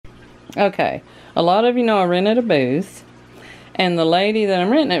Okay, a lot of you know I rented a booth, and the lady that I'm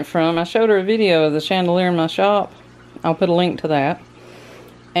renting it from, I showed her a video of the chandelier in my shop. I'll put a link to that.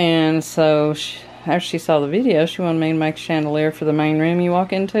 And so after she saw the video, she wanted me to make a chandelier for the main room you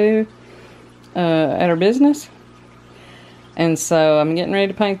walk into at her business. And so I'm getting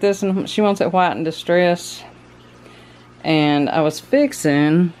ready to paint this, and she wants it white and distressed. And I was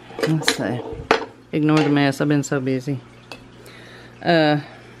fixing, let's see, ignore the mess, I've been so busy. I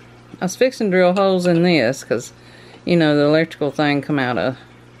was fixing to drill holes in this because, you know, the electrical thing come out of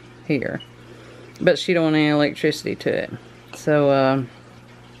here. But she don't want any electricity to it. So,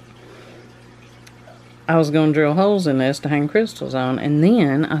 I was going to drill holes in this to hang crystals on. And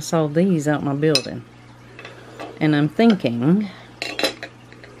then I saw these out my building. And I'm thinking,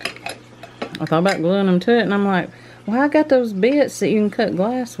 I thought about gluing them to it. And I'm like, well, I got those bits that you can cut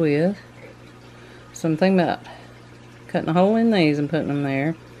glass with. So I'm thinking about cutting a hole in these and putting them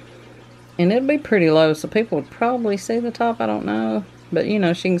there. And it'd be pretty low, so people would probably see the top, I don't know. But, you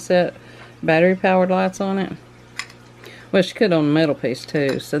know, she can set battery-powered lights on it. Well, she could on the metal piece,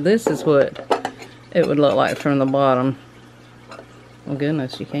 too. So this is what it would look like from the bottom. Oh,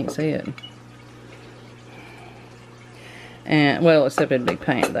 goodness, you can't see it. And, well, except it'd be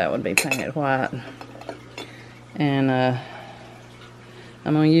painted. That would be painted white. And, I'm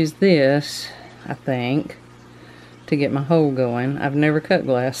going to use this, I think, to get my hole going. I've never cut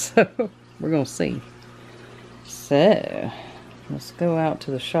glass, so we're going to see. So, let's go out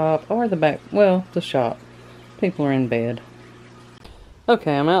to the shop, or the back, well, the shop. People are in bed.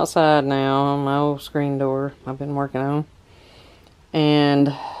 Okay, I'm outside now on my old screen door I've been working on. And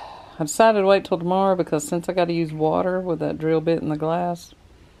I decided to wait till tomorrow because since I got to use water with that drill bit in the glass,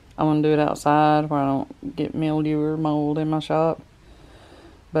 I want to do it outside where I don't get mildew or mold in my shop.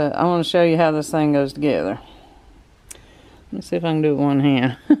 But I want to show you how this thing goes together. Let me see if I can do it with one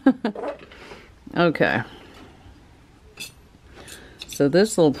hand. Okay. So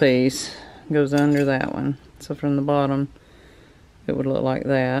this little piece goes under that one. So from the bottom, it would look like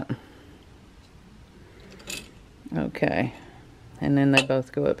that. Okay. And then they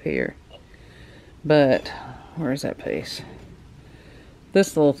both go up here. But, where's that piece?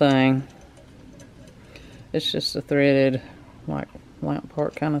 This little thing, it's just a threaded, like, lamp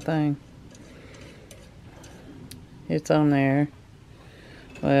part kind of thing. It's on there.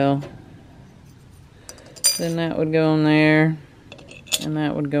 Well, then that would go on there, and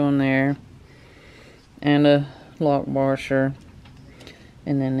that would go in there, and a lock washer,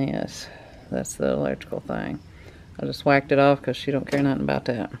 and then this. That's the electrical thing. I just whacked it off because she don't care nothing about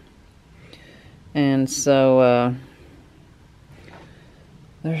that. And so,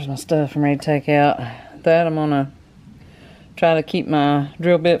 there's my stuff I'm ready to take out. That I'm gonna try to keep my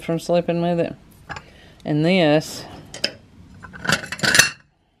drill bit from slipping with it. And this,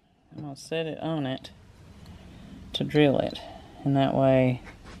 I'm gonna set it on it to drill it. And that way,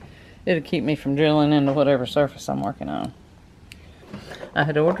 it'll keep me from drilling into whatever surface I'm working on. I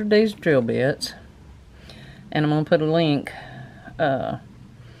had ordered these drill bits, and I'm gonna put a link to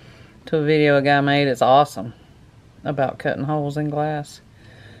a video a guy made. It's awesome about cutting holes in glass.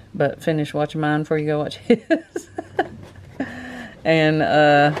 But finish watching mine before you go watch his. And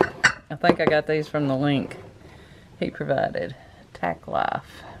I think I got these from the link he provided. Tack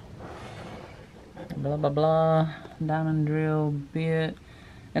Life. Blah blah blah. Diamond drill bit.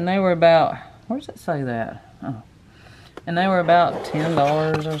 And they were about, where does it say that? Oh. And they were about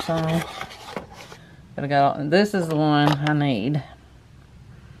 $10 or so. But I got all, this is the one I need.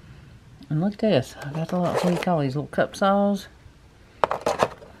 And look at this. I got the little, what do you call these, little cup saws?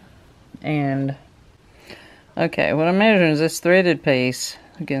 And, okay, what I'm measuring is this threaded piece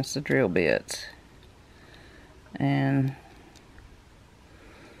against the drill bits. And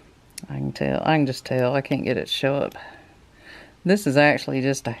I can just tell, I can't get it to show up. This is actually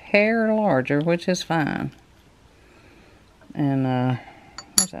just a hair larger, which is fine. And,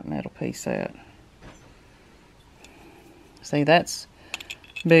 where's that metal piece at? See, that's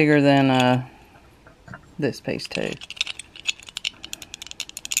bigger than, this piece too.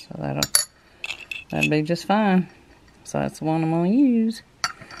 So that'd be just fine. So that's the one I'm going to use.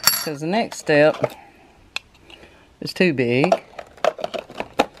 Because the next step is too big.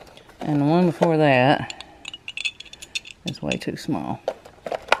 And the one before that is way too small.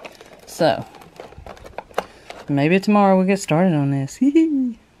 So, maybe tomorrow we'll get started on this.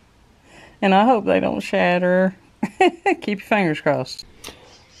 And I hope they don't shatter. Keep your fingers crossed.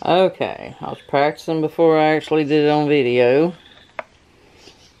 Okay, I was practicing before I actually did it on video.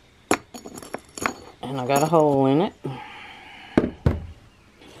 And I got a hole in it.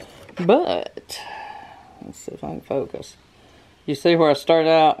 But, let's see if I can focus. You see where I started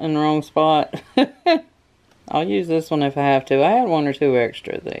out in the wrong spot? I'll use this one if I have to. I had one or two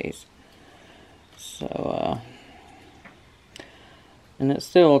extra of these. So, and it's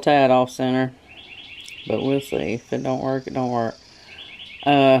still a tad off center. But we'll see. If it don't work, it don't work.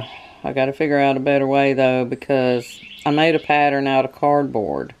 I got to figure out a better way though, because I made a pattern out of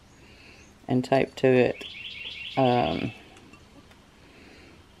cardboard and taped to it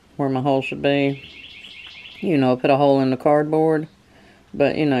where my hole should be. You know, put a hole in the cardboard,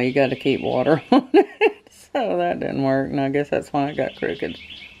 but you know, you got to keep water on it. So that didn't work, and I guess that's why I got crooked.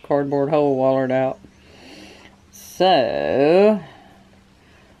 Cardboard hole wallered out. So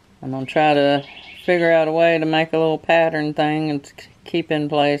I'm gonna try to figure out a way to make a little pattern thing and keep in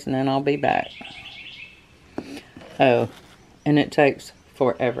place, and then I'll be back. Oh, and it takes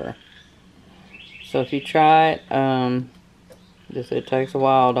forever. So if you try it, it takes a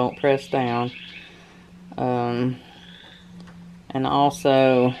while. Don't press down. And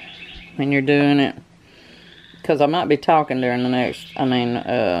also when you're doing it, because I might be talking during the next, doing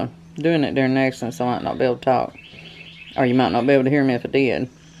it during the next one, so I might not be able to talk, or you might not be able to hear me if I did,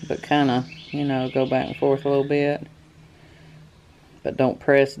 but kind of, you know, go back and forth a little bit, but don't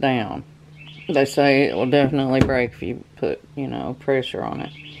press down. They say it will definitely break if you put, you know, pressure on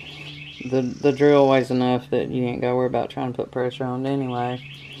it. The drill weighs enough that you ain't gotta worry about trying to put pressure on it anyway.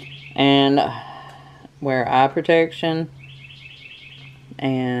 And wear eye protection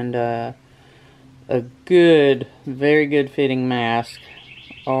and a good, very good fitting mask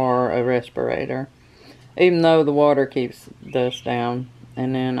or a respirator, even though the water keeps dust down.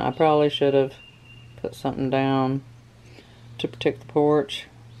 And then I probably should have put something down to protect the porch,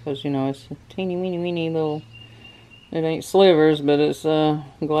 because you know it's a teeny weeny little, it ain't slivers, but it's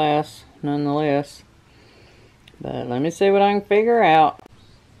glass nonetheless. But let me see what I can figure out.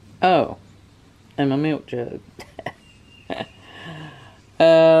 Oh, and my milk jug.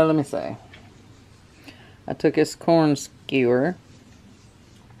 Let me see. I took this corn skewer,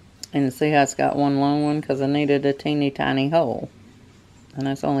 and see how it's got one long one, because I needed a teeny tiny hole, and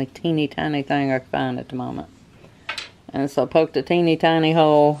that's the only teeny tiny thing I can find at the moment. And so I poked a teeny tiny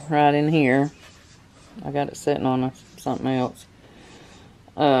hole right in here. I got it sitting on something else.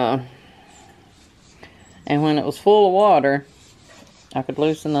 And when it was full of water, I could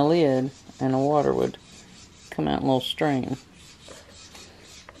loosen the lid and the water would come out in a little stream.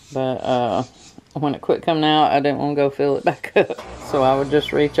 But when it quit coming out, I didn't want to go fill it back up. So I would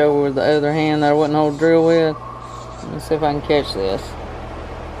just reach over with the other hand that I wouldn't hold the drill with. Let me see if I can catch this.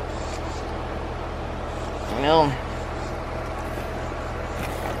 Well,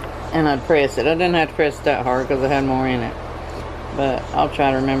 and I'd press it. I didn't have to press it that hard because it had more in it. But I'll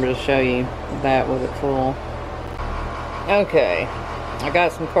try to remember to show you that with it full. Okay, I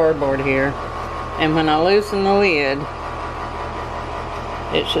got some cardboard here. And when I loosen the lid,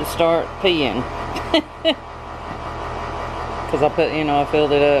 it should start peeing. Because I put, you know, I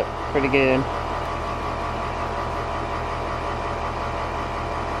filled it up pretty good.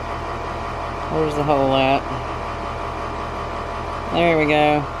 Where's the hole at? There we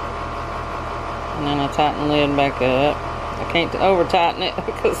go. And then I tighten the lid back up. I can't over tighten it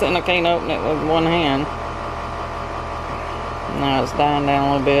because then I can't open it with one hand. Now it's dying down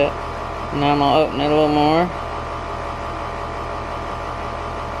a little bit. Now I'm going to open it a little more.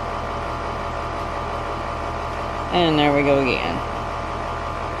 And there we go again.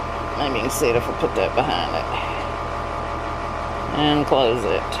 Maybe you can see it if I put that behind it. And close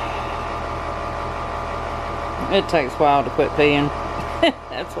it. It takes a while to quit peeing.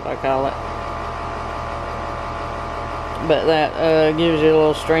 That's what I call it. But that gives you a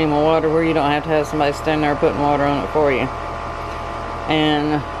little stream of water where you don't have to have somebody standing there putting water on it for you.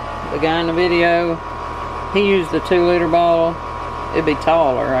 And the guy in the video, he used a 2-liter bottle. It'd be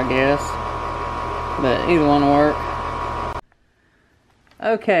taller, I guess. But either one will work.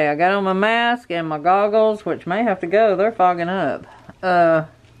 Okay, I got on my mask and my goggles, which may have to go. They're fogging up. I'm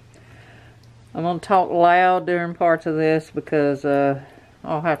going to talk loud during parts of this because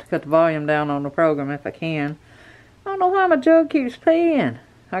I'll have to cut the volume down on the program if I can. I don't know why my jug keeps peeing.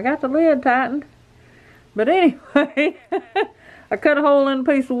 I got the lid tightened. But anyway, I cut a hole in a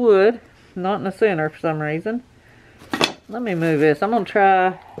piece of wood. Not in the center for some reason. Let me move this. I'm going to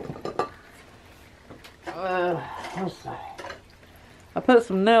try... let's see. I put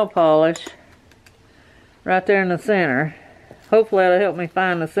some nail polish right there in the center. Hopefully that'll help me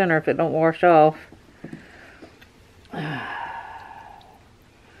find the center if it don't wash off.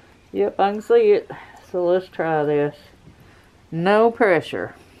 Yep, I can see it. So let's try this. No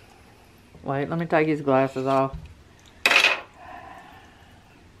pressure. Wait, let me take these glasses off.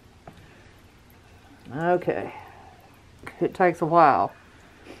 Okay. It takes a while.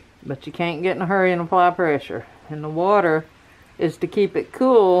 But you can't get in a hurry and apply pressure. And the water is to keep it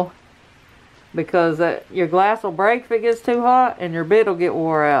cool, because your glass will break if it gets too hot and your bit will get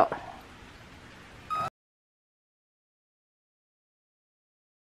wore out.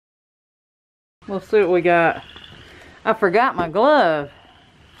 We'll see what we got. I forgot my glove.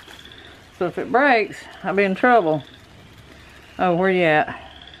 So if it breaks, I'll be in trouble. Oh, where you at?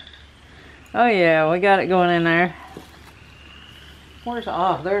 Oh yeah, we got it going in there. Where's,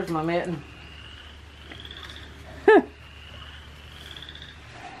 oh, there's my mitten.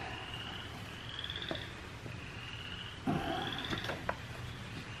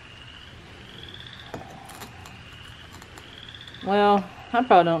 Well, I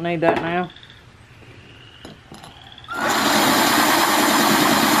probably don't need that now.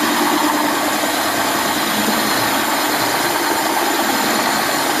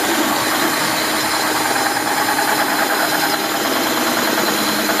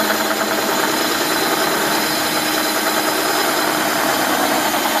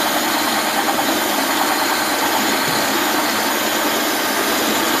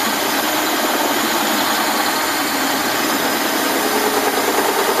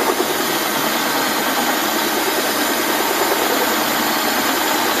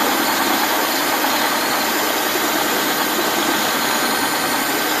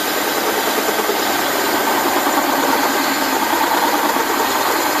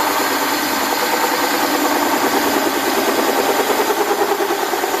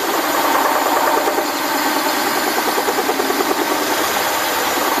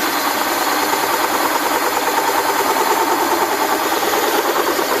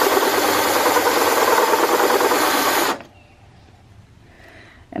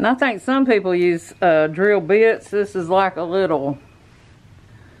 And I think some people use drill bits. This is like a little,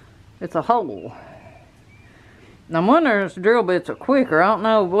 it's a hole. And I'm wondering if drill bits are quicker. I don't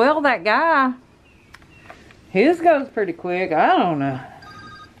know. Well, that guy, his goes pretty quick. I don't know.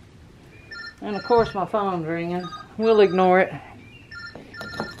 And of course my phone's ringing. We'll ignore it.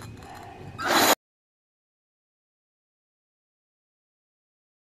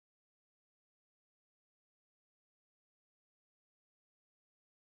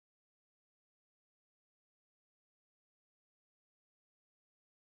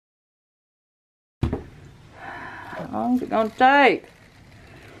 How long is it gonna take?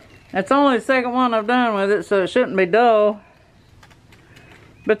 That's only the second one I've done with it, so it shouldn't be dull.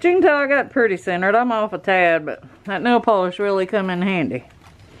 But you can tell I got pretty centered. I'm off a tad, but that nail polish really come in handy.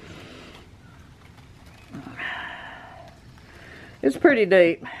 It's pretty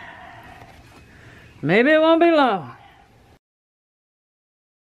deep. Maybe it won't be long.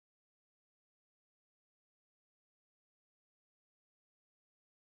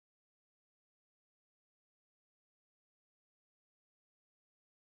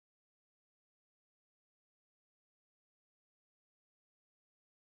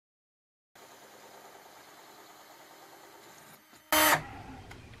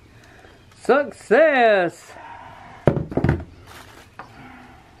 Success!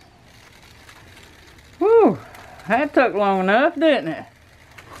 Whew, that took long enough, didn't it?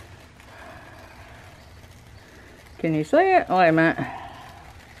 Can you see it? Wait a minute.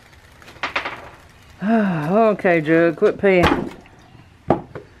 Okay, Jug, quit peeing.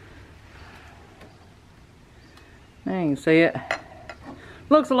 Now you can see it.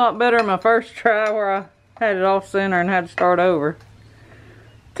 Looks a lot better than my first try where I had it off center and had to start over.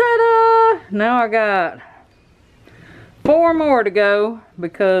 Ta-da! Now I got 4 more to go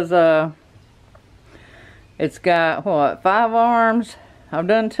because it's got, what, 5 arms? I've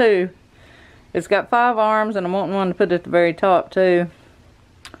done 2. It's got 5 arms and I'm wanting one to put at the very top too,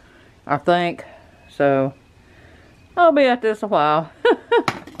 I think. So I'll be at this a while.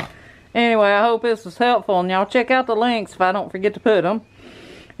 Anyway, I hope this was helpful, and y'all check out the links if I don't forget to put them.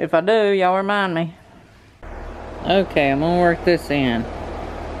 If I do, y'all remind me. Okay, I'm gonna work this in.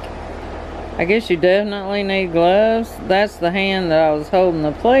 I guess you definitely need gloves. That's the hand that I was holding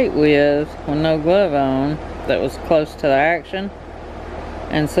the plate with no glove on, that was close to the action.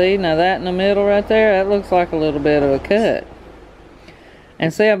 And see, now that in the middle right there, that looks like a little bit of a cut.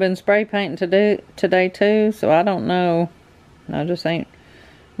 And see, I've been spray painting today too, so I don't know. I just ain't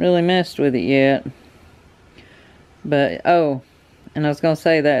really messed with it yet. But, oh, and I was going to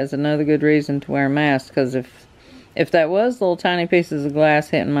say that is another good reason to wear a mask, because if that was little tiny pieces of glass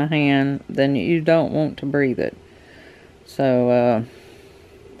hitting my hand, then you don't want to breathe it. So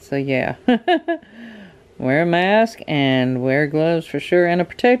yeah. Wear a mask and wear gloves for sure, and a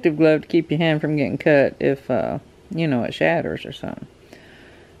protective glove to keep your hand from getting cut if, you know, it shatters or something.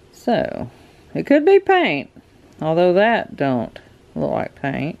 So, it could be paint. Although that don't look like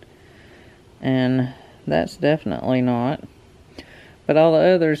paint. And that's definitely not. But all the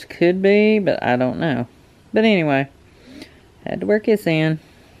others could be, but I don't know. But anyway, had to work this in.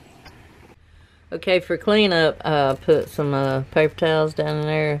 Okay, for cleanup, I put some paper towels down in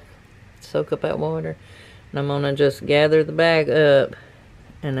there, soak up that water. And I'm gonna just gather the bag up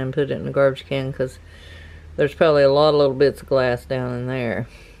and then put it in the garbage can, because there's probably a lot of little bits of glass down in there.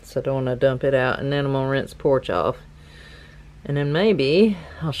 So I don't want to dump it out. And then I'm gonna rinse the porch off. And then maybe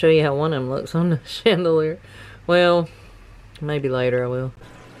I'll show you how one of them looks on the chandelier. Well, maybe later I will.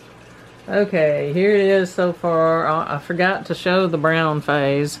 Okay, here it is so far. I forgot to show the brown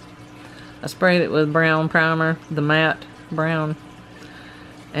phase. I sprayed it with brown primer, the matte brown.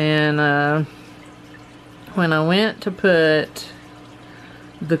 And when I went to put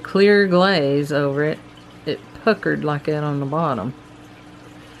the clear glaze over it, it puckered like that on the bottom.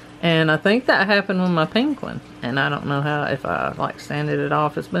 And I think that happened with my pink one. And I don't know how, if I like sanded it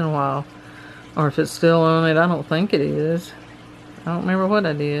off, it's been a while. Or if it's still on it, I don't think it is. I don't remember what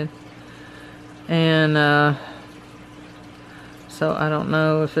I did. And so I don't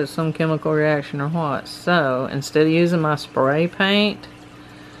know if it's some chemical reaction or what. So instead of using my spray paint,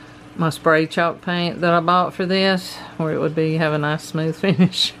 my spray chalk paint that I bought for this, where it would be have a nice smooth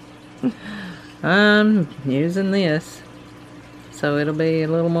finish, I'm using this. So it'll be a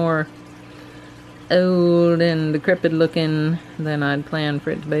little more old and decrepit looking than I'd planned for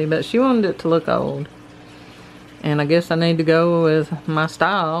it to be. But she wanted it to look old. And I guess I need to go with my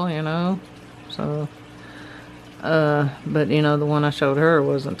style, you know. So, but you know, the one I showed her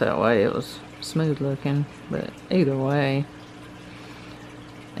wasn't that way. It was smooth looking. But either way.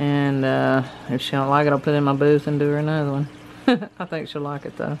 And if she don't like it, I'll put it in my booth and do her another one. I think she'll like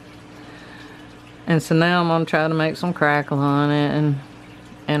it though. And so now I'm gonna try to make some crackle on it,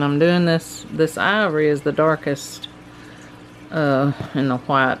 and I'm doing this ivory is the darkest in the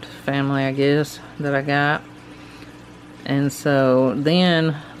white family, I guess, that I got. And so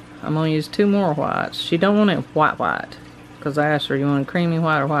then I'm gonna use 2 more whites. She don't want it white, because I asked her, you want creamy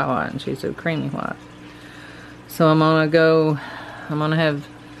white or white, and she said creamy white. So I'm gonna have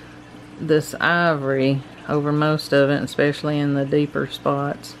this ivory over most of it, especially in the deeper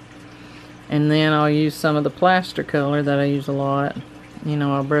spots. And then I'll use some of the plaster color that I use a lot. You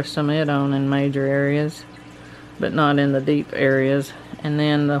know, I'll brush some of it on in major areas, but not in the deep areas. And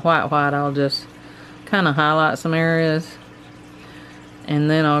then the white I'll just kind of highlight some areas. And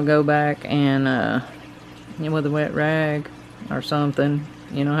then I'll go back and, with a wet rag or something.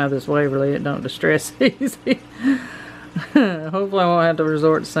 You know how this Waverly, it don't distress easy. Hopefully I won't have to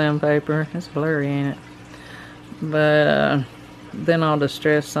resort to sandpaper. It's blurry, ain't it? But, then I'll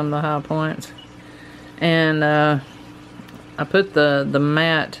distress some of the high points. And I put the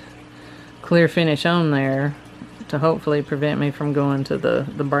matte clear finish on there to hopefully prevent me from going to the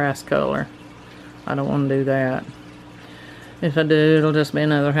brass color. I don't want to do that. If I do, it'll just be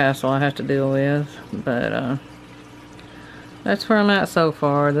another hassle I have to deal with. But that's where I'm at so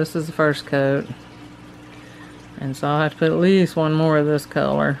far. This is the first coat. And so I'll have to put at least one more of this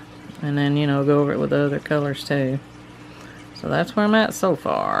color. And then, you know, go over it with the other colors too. So that's where I'm at so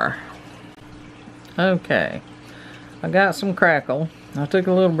far. Okay, I got some crackle. I took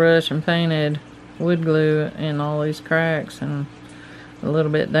a little brush and painted wood glue in all these cracks and a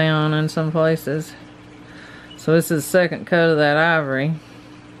little bit down in some places. So this is the second coat of that ivory.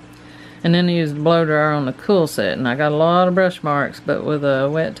 And then I used the blow dryer on the cool set, and I got a lot of brush marks, but with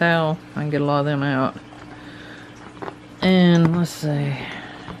a wet towel I can get a lot of them out. And let's see,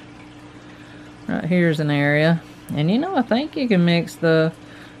 right here's an area. And you know, I think you can mix the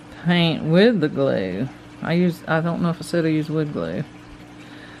paint with the glue. I don't know if I said I use wood glue.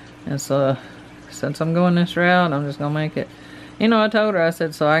 And so, since I'm going this route, I'm just gonna make it. You know, I told her, I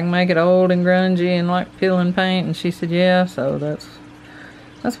said, so I can make it old and grungy and like peeling paint, and she said, yeah. So that's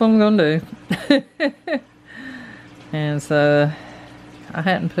what I'm gonna do. And so, I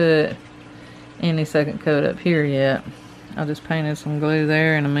hadn't put any second coat up here yet. I just painted some glue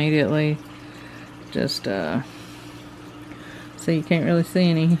there, and immediately just so you can't really see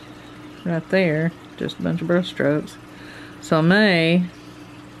any right there, just a bunch of brush strokes. So I may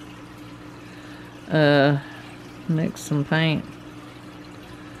mix some paint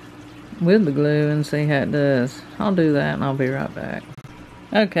with the glue and see how it does. I'll do that and I'll be right back.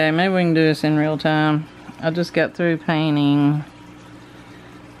 Okay, maybe we can do this in real time. I just got through painting,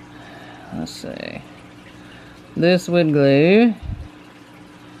 let's see, this wood glue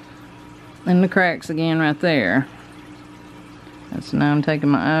and the cracks again right there. And so now I'm taking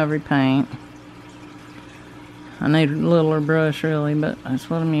my ivory paint. I need a littler brush really, but that's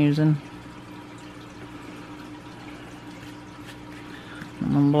what I'm using.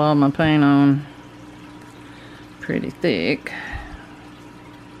 I'm gonna blob my paint on pretty thick.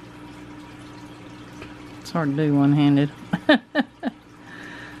 It's hard to do one-handed.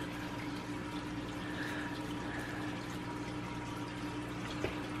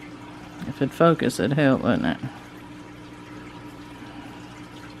 If it'd focus, it'd help, wouldn't it?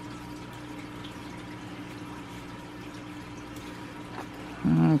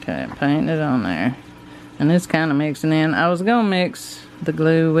 Okay, paint it on there. And it's kind of mixing in. I was gonna mix the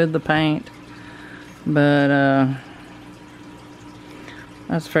glue with the paint, but I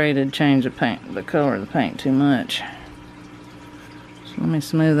was afraid it'd change the color of the paint too much. So let me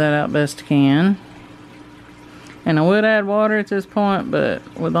smooth that out best I can. And I would add water at this point, but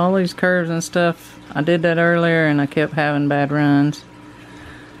with all these curves and stuff, I did that earlier and I kept having bad runs.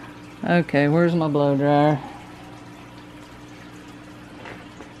 Okay, where's my blow dryer?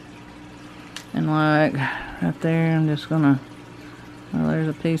 And like right there, I'm just gonna, well, there's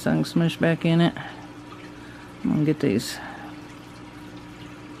a piece I can smush back in it. I'm gonna get these,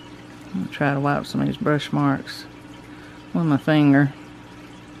 I'm gonna try to wipe some of these brush marks with my finger.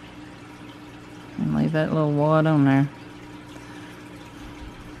 And leave that little wad on there.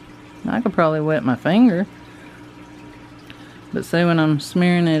 I could probably wet my finger, but see, when I'm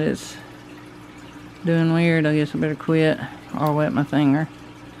smearing it, it's doing weird. I guess I better quit or wet my finger.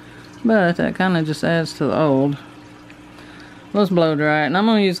 But that kind of just adds to the old. Let's blow dry it, and I'm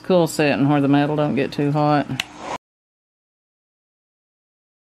going to use cool setting where the metal don't get too hot.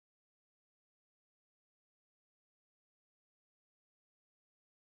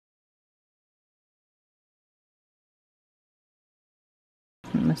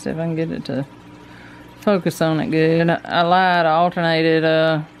 Let me see if I can get it to focus on it good. I lied, I alternated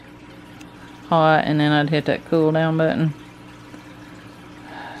hot, and then I'd hit that cool down button.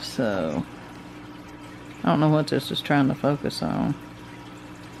 So, I don't know what this is trying to focus on.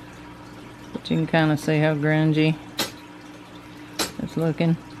 But you can kind of see how grungy it's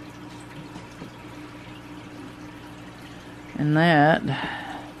looking. And that,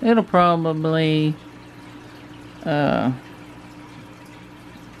 it'll probably crackle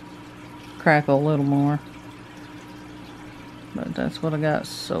a little more. But that's what I got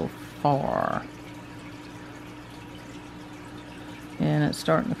so far. And it's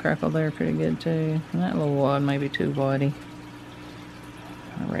starting to crackle there pretty good too. And that little wad may be too wide-y.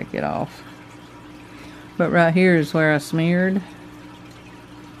 I'll rake it off. But right here is where I smeared.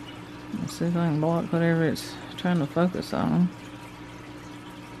 Let's see if I can block whatever it's trying to focus on.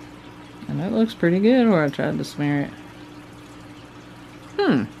 And it looks pretty good where I tried to smear it.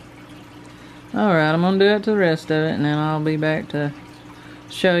 Alright, I'm going to do it to the rest of it, and then I'll be back to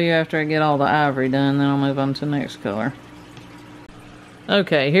show you after I get all the ivory done. Then I'll move on to the next color.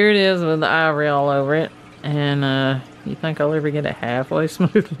 Okay, here it is with the ivory all over it. And you think I'll ever get it halfway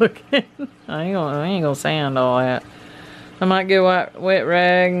smooth looking? I ain't gonna sand all that. I might get a wet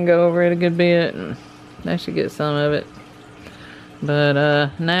rag and go over it a good bit, and that should get some of it.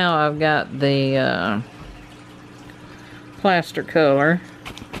 But now I've got the plaster color,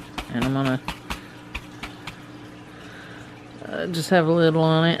 and I'm gonna just have a little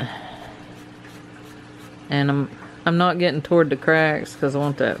on it. And I'm not getting toward the cracks because I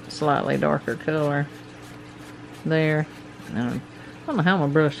want that slightly darker color there. Now, I don't know how my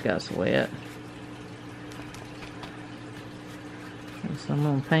brush got so wet. So I'm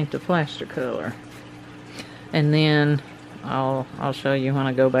going to paint the plaster color. And then I'll show you when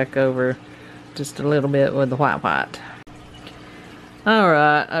I go back over just a little bit with the white.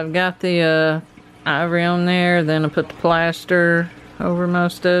 Alright, I've got the ivory on there, then I put the plaster over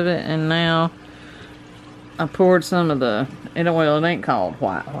most of it, and now I poured some of the, well, it ain't called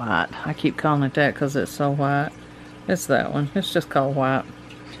white. I keep calling it that because it's so white. It's that one. It's just called white.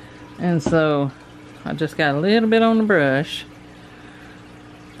 And so I just got a little bit on the brush.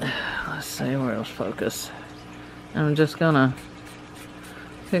 Let's see where it'll focus. I'm just gonna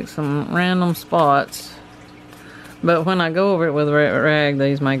pick some random spots. But when I go over it with a rag,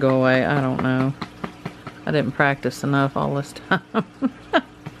 these may go away. I don't know. I didn't practice enough all this time.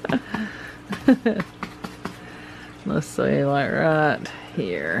 Let's see, like right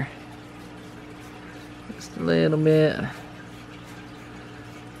here. Just a little bit.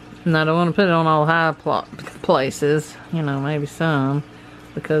 And I don't want to put it on all high places. You know, maybe some.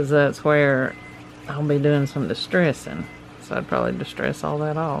 Because that's where I'll be doing some distressing. So I'd probably distress all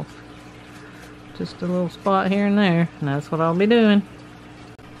that off. Just a little spot here and there. And that's what I'll be doing.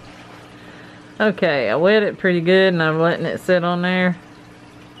 Okay, I wet it pretty good and I'm letting it sit on there.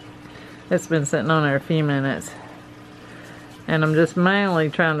 It's been sitting on there a few minutes. And I'm just mainly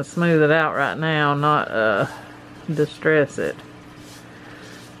trying to smooth it out right now, not distress it.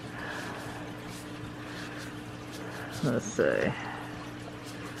 Let's see.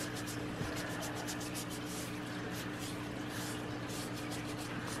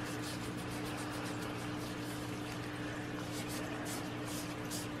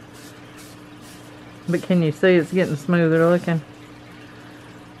 But can you see it's getting smoother looking?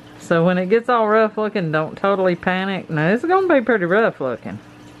 So when it gets all rough looking, don't totally panic. Now it's going to be pretty rough looking.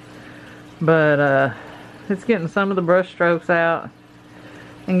 But it's getting some of the brush strokes out.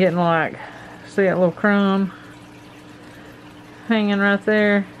 And getting like, see that little crumb hanging right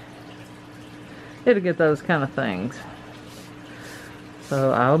there? It'll get those kind of things.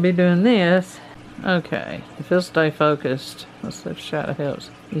 So I'll be doing this. Okay, if it'll stay focused. Let's see if shadow helps.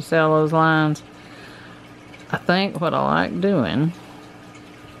 You see all those lines? I think what I like doing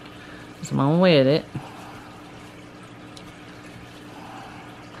is I'm gonna wet it.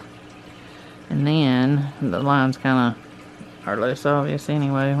 And then the lines kind of are less obvious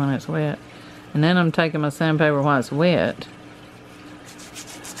anyway when it's wet. And then I'm taking my sandpaper while it's wet.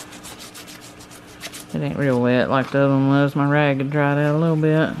 It ain't real wet like the other one was. My rag had dried out a little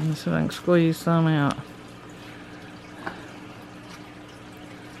bit. Let's see if I can squeeze some out.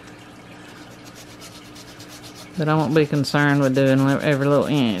 But I won't be concerned with doing every little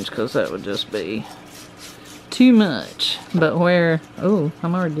inch because that would just be too much. But where, oh,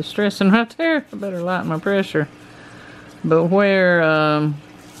 I'm already distressing right there. I better lighten my pressure. But where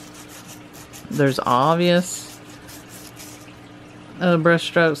there's obvious brush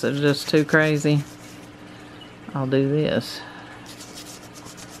strokes that are just too crazy, I'll do this.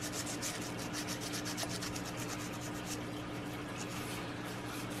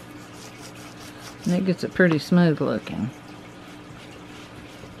 And it gets it pretty smooth looking.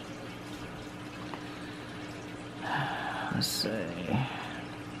 Let's see.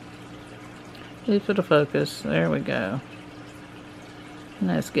 If it'll focus, there we go. And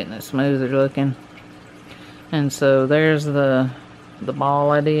that's getting it smoother looking. And so there's the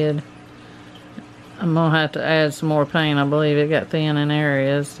ball I did. I'm gonna have to add some more paint. I believe it got thin in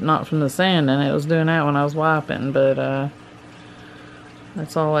areas. Not from the sanding, it was doing that when I was wiping, but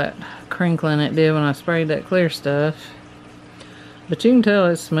that's all that crinkling it did when I sprayed that clear stuff. But you can tell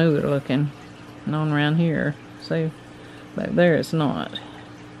it's smoother looking. And on around here. See, back there it's not.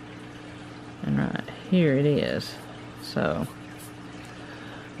 And right here it is. So,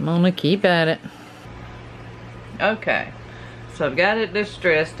 I'm gonna keep at it. Okay, so I've got it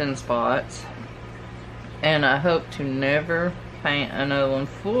distressed in spots. And I hope to never paint another one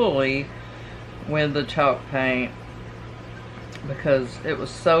fully with the chalk paint, because it was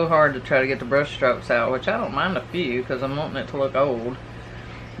so hard to try to get the brush strokes out, which I don't mind a few because I'm wanting it to look old,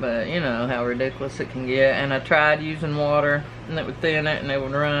 but you know how ridiculous it can get. And I tried using water and it would thin it and it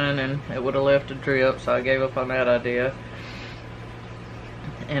would run and it would have left a drip, so I gave up on that idea.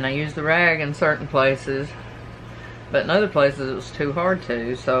 And I used the rag in certain places, but in other places it was too hard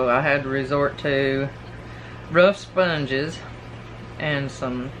to, so I had to resort to rough sponges and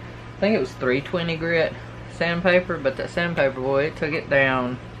some, I think it was 320 grit sandpaper, but that sandpaper, boy, it took it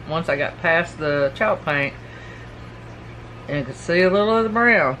down. Once I got past the chalk paint and I could see a little of the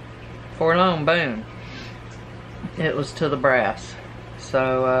brown, before long, boom, it was to the brass.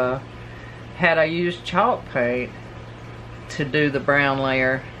 So had I used chalk paint to do the brown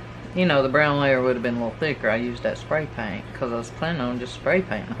layer, you know, the brown layer would have been a little thicker. I used that spray paint because I was planning on just spray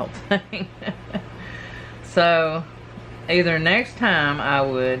painting the whole thing. So either next time I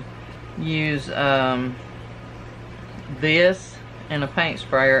would use this in a paint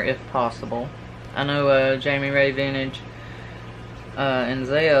sprayer if possible. I know Jamie Ray Vintage and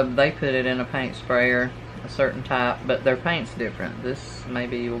Zeb, they put it in a paint sprayer, a certain type, but their paint's different. This may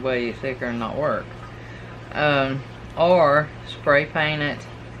be way thicker and not work. Or spray paint it.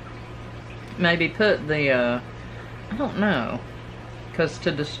 Maybe put the, I don't know, because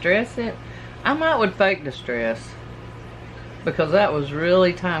to distress it, I might would fake distress, because that was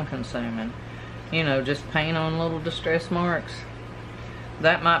really time consuming. You know, just paint on little distress marks.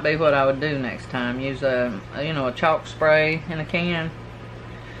 That might be what I would do next time. Use a, you know, a chalk spray in a can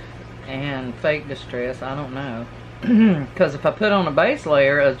and fake distress. I don't know. Because if I put on a base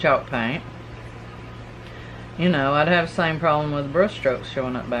layer of chalk paint, you know, I'd have the same problem with brush strokes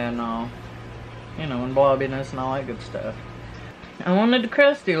showing up bad and all. You know, and blobbiness and all that good stuff. I wanted the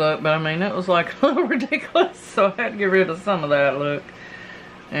crusty look, but I mean, it was like a little ridiculous, so I had to get rid of some of that look.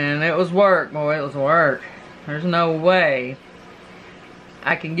 And it was work, boy, it was work. There's no way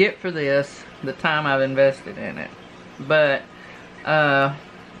I can get for this the time I've invested in it. But I'm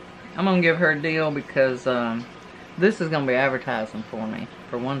gonna give her a deal because this is gonna be advertising for me,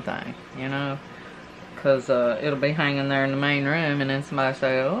 for one thing, you know. Because it'll be hanging there in the main room and then somebody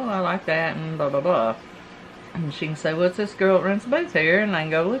say, oh, I like that and blah blah blah. And she can say, what's this girl that runs a booth here? And I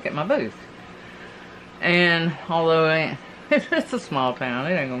can go look at my booth. And although it's a small town,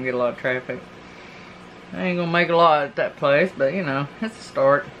 it ain't gonna get a lot of traffic. I ain't gonna make a lot at that place, but you know, it's a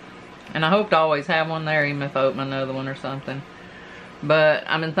start. And I hope to always have one there, even if I open another one or something. But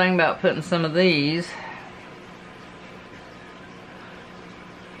I've been thinking about putting some of these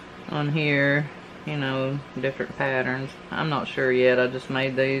on here, you know, different patterns. I'm not sure yet. I just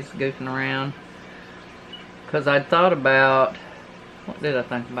made these goofing around. Because I thought about, what did I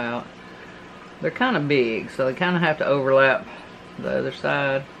think about? They're kind of big, so they kind of have to overlap the other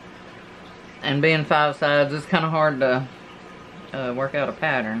side. And being 5 sides, it's kind of hard to work out a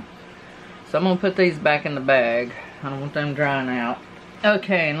pattern. So I'm going to put these back in the bag. I don't want them drying out.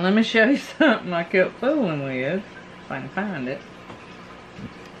 Okay, and let me show you something I kept fooling with, if I can find it.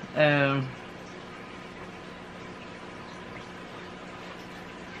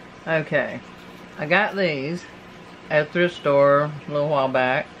 Okay, I got these at a thrift store a little while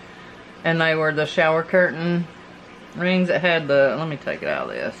back, and they were the shower curtain rings that had the, let me take it out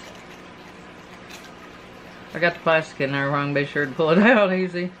of this. I got the plastic in there wrong, be sure to pull it out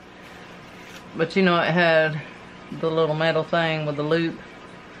easy. But you know, it had the little metal thing with the loop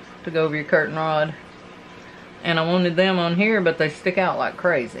to go over your curtain rod. And I wanted them on here, but they stick out like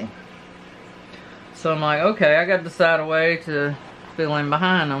crazy. So I'm like, okay, I got to decide a way to fill in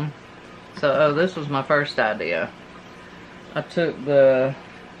behind them. So, oh, this was my first idea. I took that,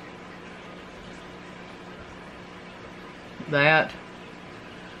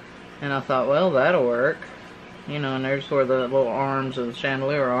 and I thought, well, that'll work. You know, and there's where the little arms of the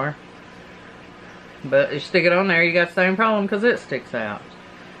chandelier are. But you stick it on there, you got the same problem because it sticks out.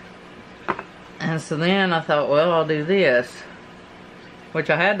 And so then I thought, well, I'll do this. Which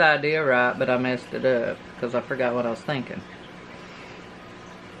I had the idea right, but I messed it up because I forgot what I was thinking.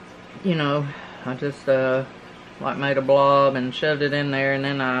 You know, I just like made a blob and shoved it in there, and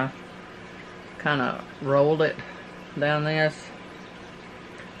then I kind of rolled it down this.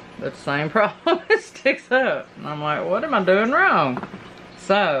 But the same problem, it sticks up. And I'm like, what am I doing wrong?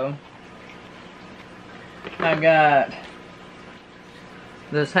 So I got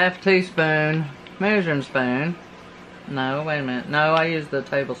this half teaspoon measuring spoon. No, wait a minute. No, I used the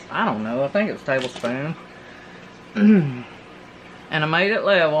tablespoon. I don't know. I think it's tablespoon. And I made it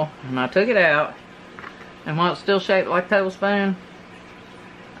level, and I took it out. And while it's still shaped like a tablespoon,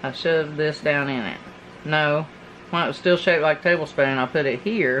 I shoved this down in it. No, while it was still shaped like a tablespoon, I put it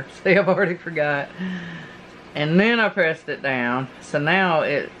here. See, I've already forgot. And then I pressed it down. So now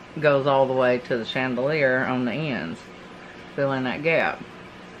it goes all the way to the chandelier on the ends, filling that gap.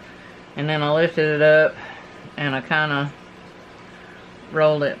 And then I lifted it up, and I kind of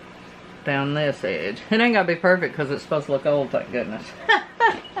rolled it down this edge. It ain't gotta be perfect because it's supposed to look old, thank goodness.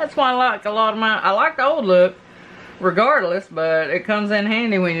 That's why I like a lot of mine. I like the old look regardless, but it comes in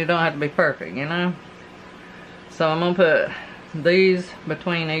handy when you don't have to be perfect, you know. So I'm gonna put these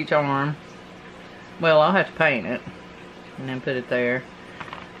between each arm. Well, I'll have to paint it and then put it there.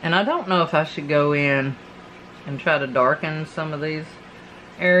 And I don't know if I should go in and try to darken some of these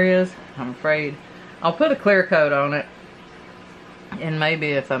areas. I'm afraid. I'll put a clear coat on it, and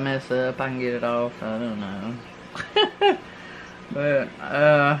maybe if I mess up I can get it off. I don't know. But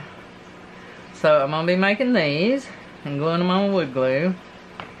so I'm gonna be making these and gluing them on wood glue,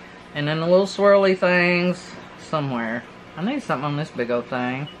 and then the little swirly things somewhere. I need something on this big old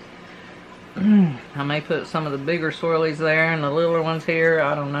thing. I may put some of the bigger swirlies there and the littler ones here.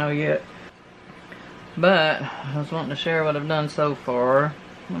 I don't know yet. But I was wanting to share what I've done so far.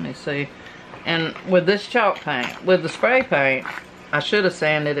 Let me see. And with this chalk paint, with the spray paint, I should have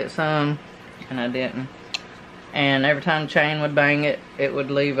sanded it some, and I didn't. And every time the chain would bang it, it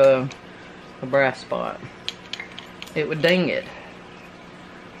would leave a brass spot. It would ding it.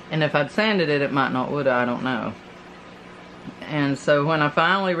 And if I'd sanded it, it might not would, I don't know. And so when I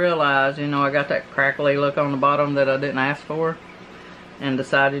finally realized, you know, I got that crackly look on the bottom that I didn't ask for, and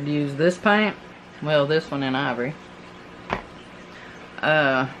decided to use this paint, well, this one in ivory,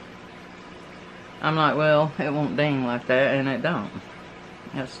 I'm like, well, it won't ding like that, and it don't.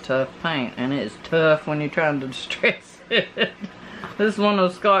 That's tough paint, and it's tough when you're trying to distress it. This is one of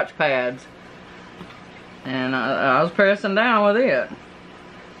those Scotch pads, and I was pressing down with it.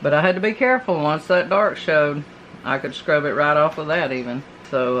 But I had to be careful. Once that dark showed, I could scrub it right off with that even.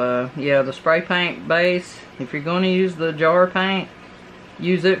 So, yeah, the spray paint base, if you're going to use the jar paint,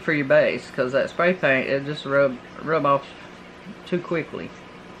 use it for your base, because that spray paint, it just rub off too quickly.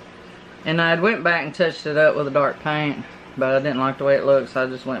 And I had went back and touched it up with a dark paint, but I didn't like the way it looked, so I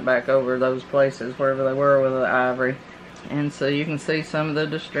just went back over those places wherever they were with the ivory. And so you can see some of the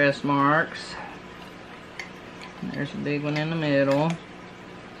distress marks. There's a big one in the middle.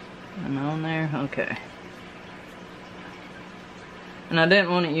 And on there, okay. And I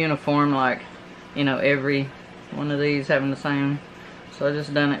didn't want it uniform, like, you know, every one of these having the same. So I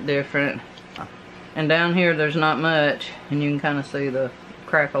just done it different. And down here there's not much, and you can kind of see the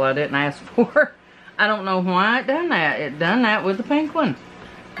crackle I didn't ask for. I don't know why it done that. It done that with the pink one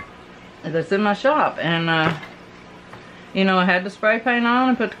that's in my shop. And you know, I had the spray paint on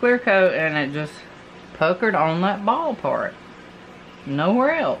and put the clear coat, and it just puckered on that ball part.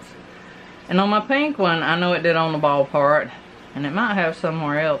 Nowhere else. And on my pink one, I know it did on the ball part, and it might have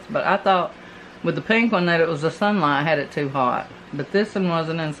somewhere else, but I thought with the pink one that it was the sunlight had it too hot. But this one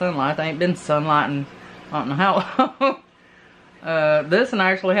wasn't in sunlight. I ain't been sunlighting, I don't know how long. This one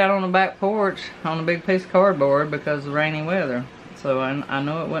I actually had on the back porch on a big piece of cardboard because of the rainy weather. So I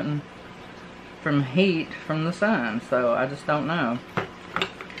know it wasn't from heat from the sun, so I just don't know.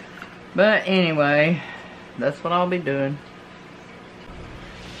 But anyway, that's what I'll be doing.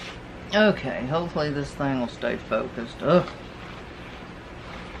 Okay, hopefully this thing will stay focused. Ugh.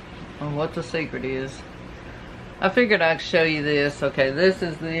 Well, what the secret is. I figured I'd show you this. Okay, this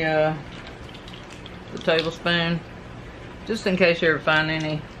is the tablespoon. Just in case you ever find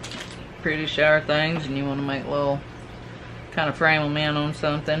any pretty shower things and you want to make little, kind of frame them in on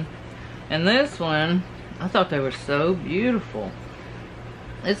something. And this one, I thought they were so beautiful.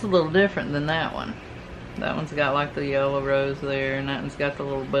 It's a little different than that one. That one's got like the yellow rose there, and that one's got the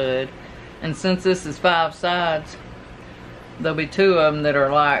little bud. And since this is 5 sides, there'll be 2 of them that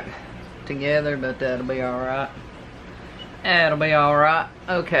are like together, but that'll be alright. That'll be alright.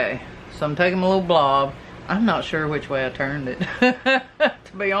 Okay, so I'm taking my little blob. I'm not sure which way I turned it,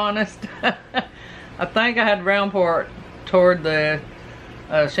 to be honest. I think I had the round part toward the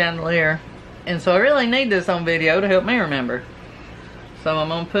chandelier. And so I really need this on video to help me remember. So I'm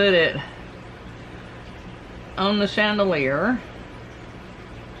going to put it on the chandelier.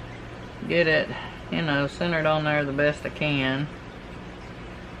 Get it, you know, centered on there the best I can.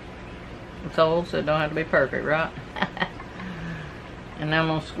 It's old, so it don't have to be perfect, right? And then I'm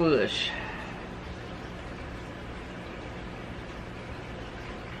going to squish.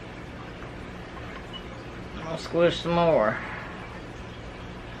 I'm going to squish some more.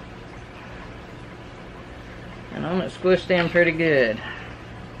 And I'm going to squish them pretty good.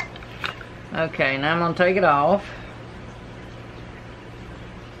 Okay, now I'm going to take it off.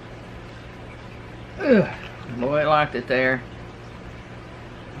 Ugh, boy, it liked it there.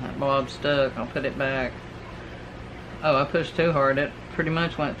 That blob stuck. I'll put it back. Oh, I pushed too hard. It pretty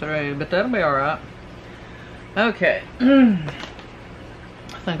much went through, but that'll be alright. Okay. I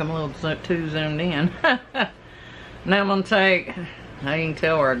think I'm a little too zoomed in. Now I'm going to take... Now you can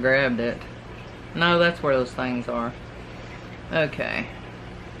tell where I grabbed it. No, that's where those things are. Okay.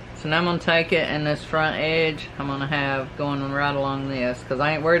 So now I'm going to take it, and this front edge I'm going to have going right along this, because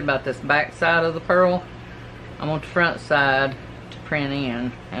I ain't worried about this back side of the pearl. I want the front side to print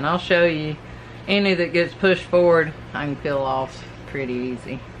in. And I'll show you any that gets pushed forward, I can peel off pretty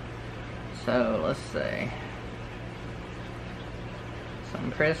easy. So let's see. So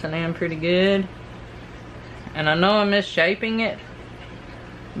I'm pressing in pretty good. And I know I'm misshaping it,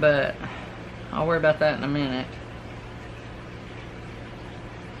 but I'll worry about that in a minute.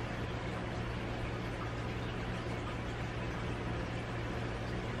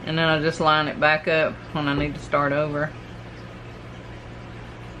 And then I just line it back up when I need to start over.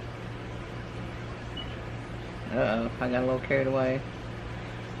 Uh-oh, I got a little carried away.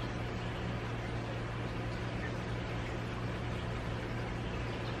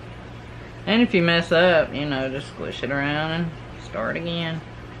 And if you mess up, you know, just squish it around and start again.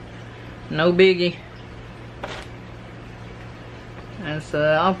 No biggie. And so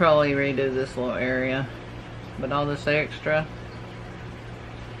I'll probably redo this little area. But all this extra,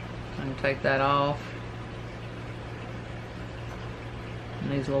 I can take that off.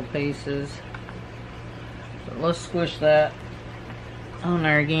 And these little pieces. So let's squish that on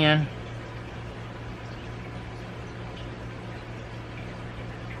there again.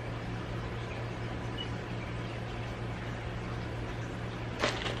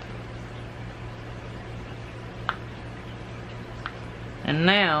 And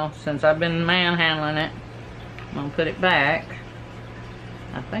now, since I've been manhandling it, I'm going to put it back.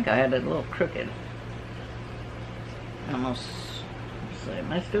 I think I had it a little crooked. Almost, let's see, it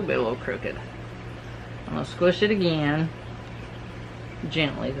may still be a little crooked. I'm going to squish it again.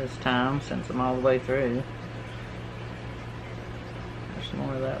 Gently this time, since I'm all the way through. There's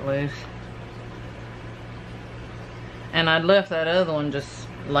more of that loose. And I'd left that other one just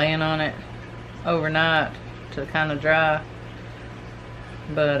laying on it overnight to kind of dry.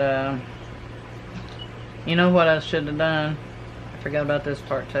 But You know what I should have done? I forgot about this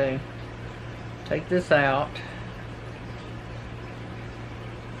part too. Take this out,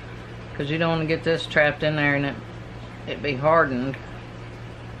 because you don't want to get this trapped in there and it be hardened.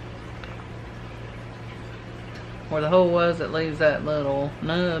 Where the hole was, it leaves that little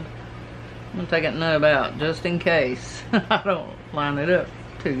nub. I'm going to take that nub out just in case I don't line it up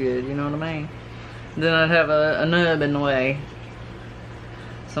too good, you know what I mean? Then I'd have a nub in the way.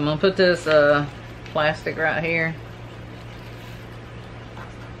 So I'm going to put this plastic right here.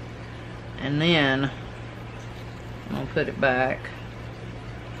 And then I'm going to put it back.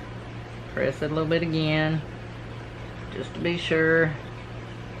 Press it a little bit again, just to be sure.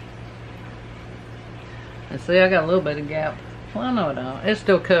 And see, I got a little bit of gap. Well, no, it don't. It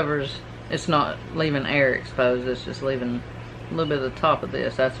still covers. It's not leaving air exposed. It's just leaving a little bit of the top of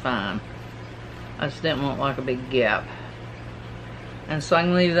this. That's fine. I just didn't want like a big gap. And so I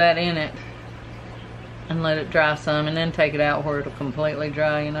can leave that in it and let it dry some, and then take it out where it'll completely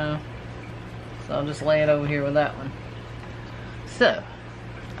dry, you know. So I'll just lay it over here with that one. So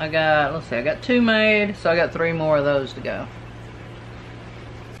I got, let's see, I got 2 made, so I got 3 more of those to go.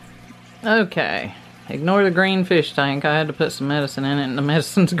 Okay, ignore the green fish tank. I had to put some medicine in it, and the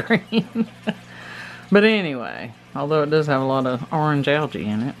medicine's green. But anyway, although it does have a lot of orange algae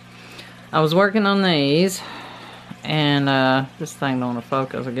in it. I was working on these, and this thing don't want to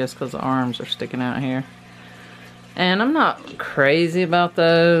focus, I guess because the arms are sticking out here. And I'm not crazy about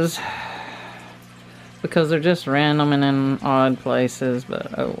those, because they're just random and in odd places,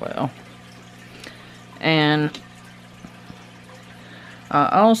 but oh well. And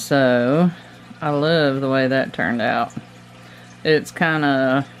I love the way that turned out. It's kind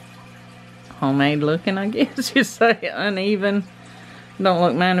of homemade looking, I guess you say. Uneven. Don't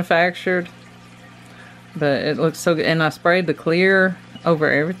look manufactured. But it looks so good. And I sprayed the clear over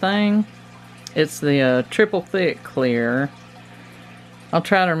everything. It's the triple thick clear. I'll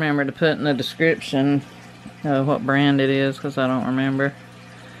try to remember to put in the description what brand it is, because I don't remember.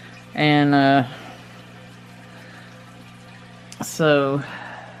 And so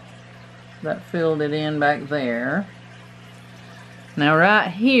that filled it in back there. Now right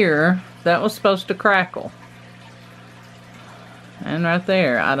here, that was supposed to crackle. And right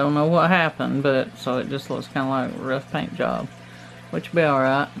there, I don't know what happened, but so it just looks kind of like a rough paint job. Which will be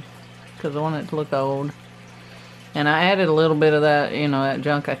alright, because I want it to look old. And I added a little bit of that, you know, that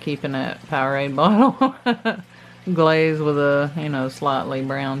junk I keep in that Powerade bottle. Glaze with a, you know, slightly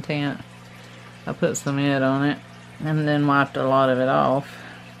brown tint. I put some Ed on it. And then wiped a lot of it off.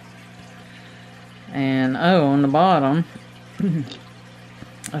 And, oh, on the bottom,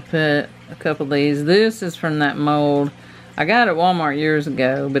 I put a couple of these. This is from that mold. I got it at Walmart years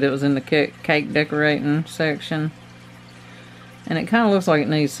ago, but it was in the cake decorating section. And it kind of looks like it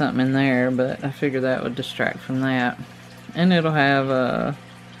needs something in there, but I figured that would distract from that. And it'll have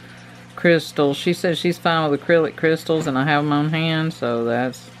crystals. She says she's fine with acrylic crystals, and I have them on hand, so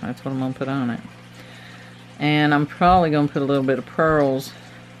that's what I'm going to put on it. And I'm probably going to put a little bit of pearls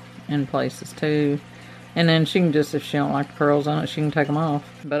in places too. And then she can just, if she don't like the pearls on it, she can take them off.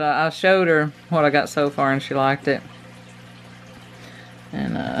 But I showed her what I got so far, and she liked it.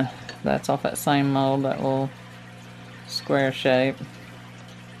 And that's off that same mold, that little square shape.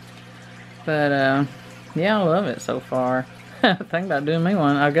 But yeah, I love it so far. I think about doing me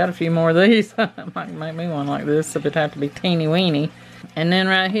one. I've got a few more of these. Might make me one like this, so it'd have to be teeny weeny. And then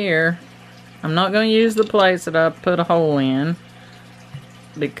right here, I'm not going to use the plates that I put a hole in,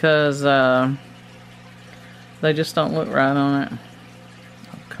 because they just don't look right on it.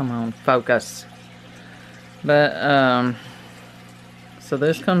 Oh, come on, focus. But so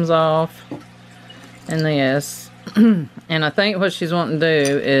this comes off, and this. And I think what she's wanting to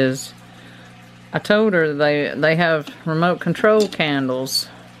do is, I told her they have remote control candles,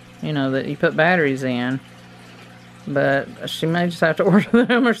 you know, that you put batteries in. But she may just have to order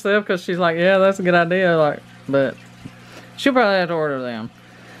them herself, because she's like, yeah, that's a good idea. Like, but she'll probably have to order them.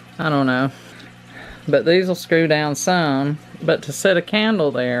 I don't know. But these will screw down some. But to set a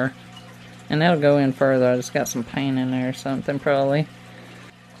candle there, and that'll go in further. I just got some paint in there or something probably.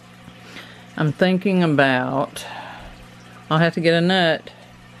 I'm thinking about, I'll have to get a nut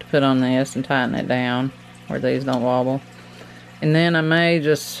to put on this and tighten it down where these don't wobble. And then I may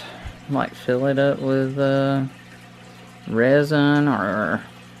just like fill it up with resin or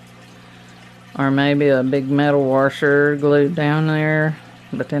maybe a big metal washer glued down there,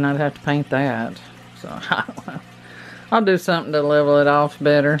 but then I'd have to paint that, so I don't know. I'll do something to level it off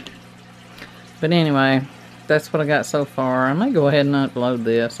better. But anyway, that's what I got so far. I may go ahead and upload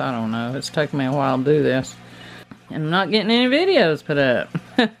this. I don't know, it's taken me a while to do this, and I'm not getting any videos put up.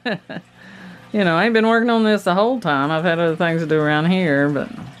 You know, I ain't been working on this the whole time. I've had other things to do around here, but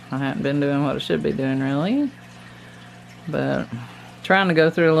I haven't been doing what I should be doing, really. But trying to go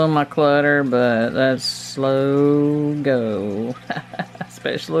through a little of my clutter, but that's slow go.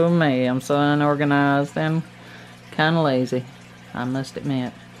 Especially with me. I'm so unorganized and kind of lazy, I must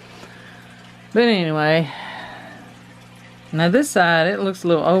admit. But anyway, now this side, it looks a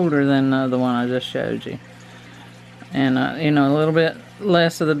little older than the one I just showed you. And, you know, a little bit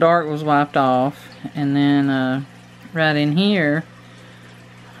less of the dark was wiped off. And then right in here,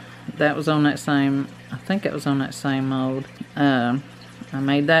 that was on that same, I think it was on that same mold. I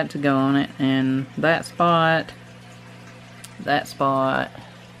made that to go on it. And that spot, and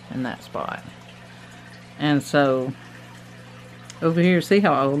that spot. And so, over here, see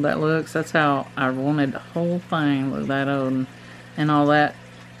how old that looks? That's how I wanted the whole thing look that old. And all that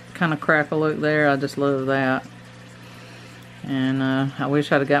kind of crackle look there, I just love that. And I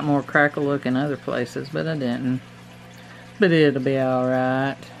wish I'd have got more crackle look in other places, but I didn't. But it'll be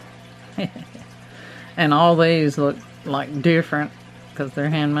alright. And all these look like different because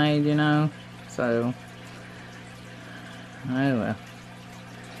they're handmade, you know. So, oh well.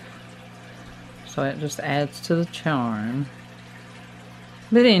 So it just adds to the charm.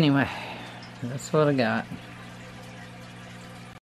 But anyway, that's what I got.